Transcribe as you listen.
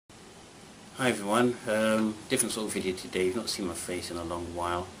Hi everyone, different sort of video today. You've not seen my face in a long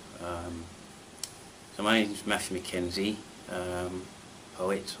while. So my name is Matthew McKenzie,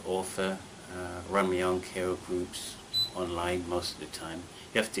 poet, author, run my own carer groups online most of the time.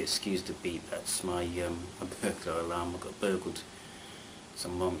 You have to excuse the beep, that's my burglar alarm. I got burgled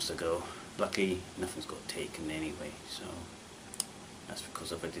some months ago. Luckily nothing's got taken anyway, so that's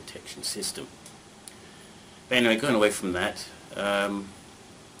because of a detection system. But anyway, going away from that,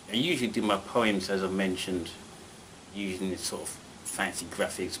 I usually do my poems, as I mentioned, using this sort of fancy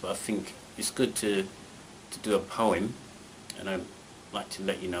graphics, but I think it's good to do a poem, and I'd like to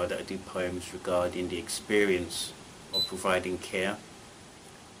let you know that I do poems regarding the experience of providing care.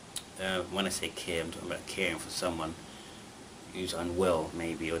 When I say care, I'm talking about caring for someone who's unwell,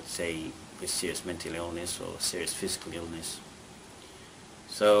 maybe, or say with serious mental illness or serious physical illness.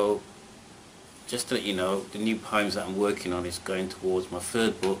 So just to let you know, the new poems that I'm working on is going towards my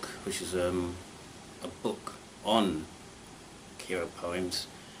third book, which is a book on carer poems.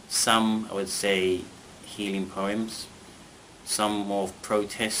 Some, I would say, healing poems, some more of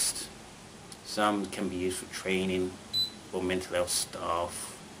protest, some can be used for training or mental health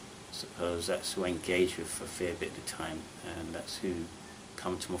staff. I suppose that's who I engage with for a fair bit of the time, and that's who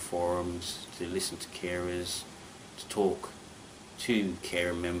come to my forums to listen to carers, to talk to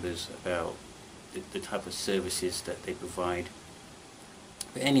carer members about the type of services that they provide.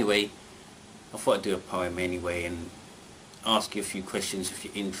 But anyway, I thought I'd do a poem anyway and ask you a few questions if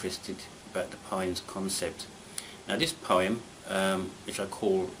you're interested about the poem's concept. Now this poem, which I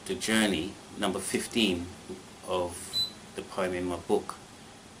call The Journey, number 15 of the poem in my book,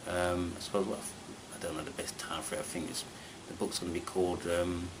 I suppose, well, I don't know the best time for it. I think the book's going to be called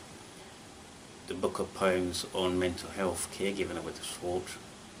The Book of Poems on Mental Health Caregiving, I would have thought.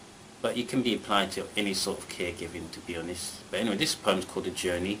 But you can be applied to any sort of caregiving, to be honest. But anyway, this poem's called The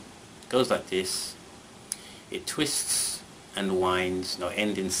Journey. It goes like this. It twists and winds, no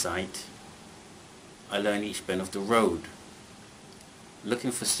end in sight. I learn each bend of the road,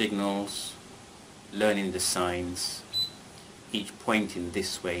 looking for signals, learning the signs, each pointing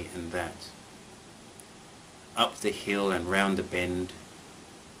this way and that. Up the hill and round the bend,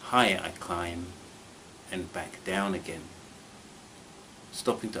 higher I climb and back down again.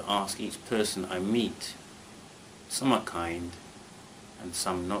 Stopping to ask each person I meet. Some are kind and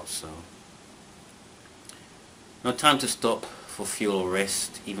some not so. No time to stop for fuel or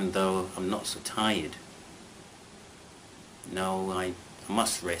rest, even though I'm not so tired. No, I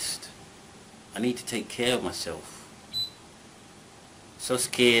must rest. I need to take care of myself. So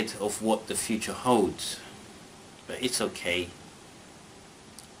scared of what the future holds, but it's okay.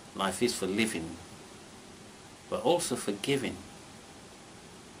 Life is for living, but also for giving.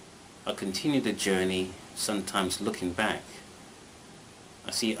 I continue the journey, sometimes looking back.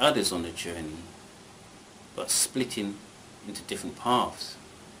 I see others on the journey, but splitting into different paths.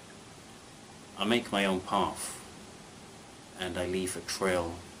 I make my own path, and I leave a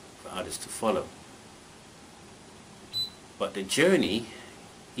trail for others to follow. But the journey,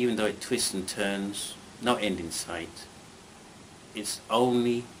 even though it twists and turns, no end in sight, it's the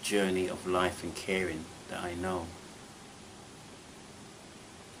only journey of life and caring that I know.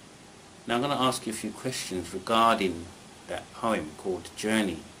 Now I'm going to ask you a few questions regarding that poem called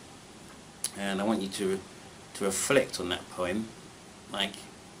Journey, and I want you to reflect on that poem. Like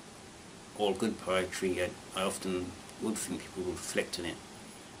all good poetry, I often would think people would reflect on it,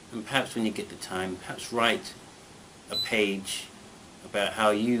 and perhaps when you get the time, perhaps write a page about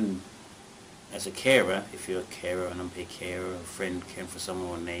how you, as a carer, if you're a carer, an unpaid carer, a friend caring for someone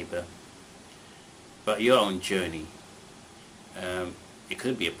or a neighbour, but your own journey. It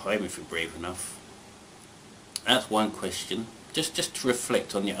could be a poem if you're brave enough. That's one question, just to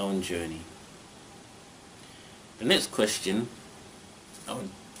reflect on your own journey. The next question I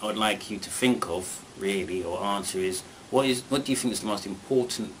would like you to think of, really, or answer is, what do you think is the most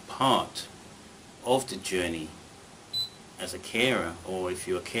important part of the journey as a carer, or if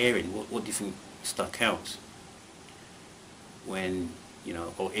you're caring, what do you think stuck out when, you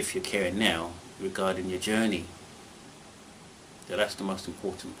know, or if you're caring now regarding your journey? So that's the most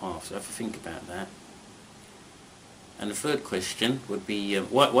important part, so have to think about that. And the third question would be,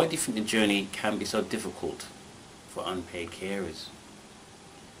 why do you think the journey can be so difficult for unpaid carers?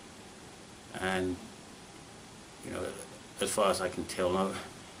 And, you know, as far as I can tell, no,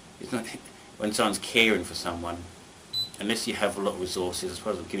 it's not, when someone's caring for someone, unless you have a lot of resources, I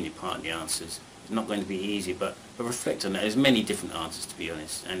suppose I'm giving you part of the answers, it's not going to be easy, but reflect on that. There's many different answers, to be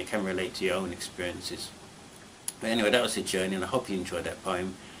honest, and it can relate to your own experiences. But anyway, that was The Journey, and I hope you enjoyed that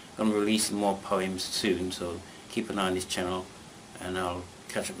poem. I'm releasing more poems soon, so keep an eye on this channel, and I'll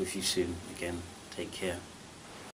catch up with you soon again. Take care.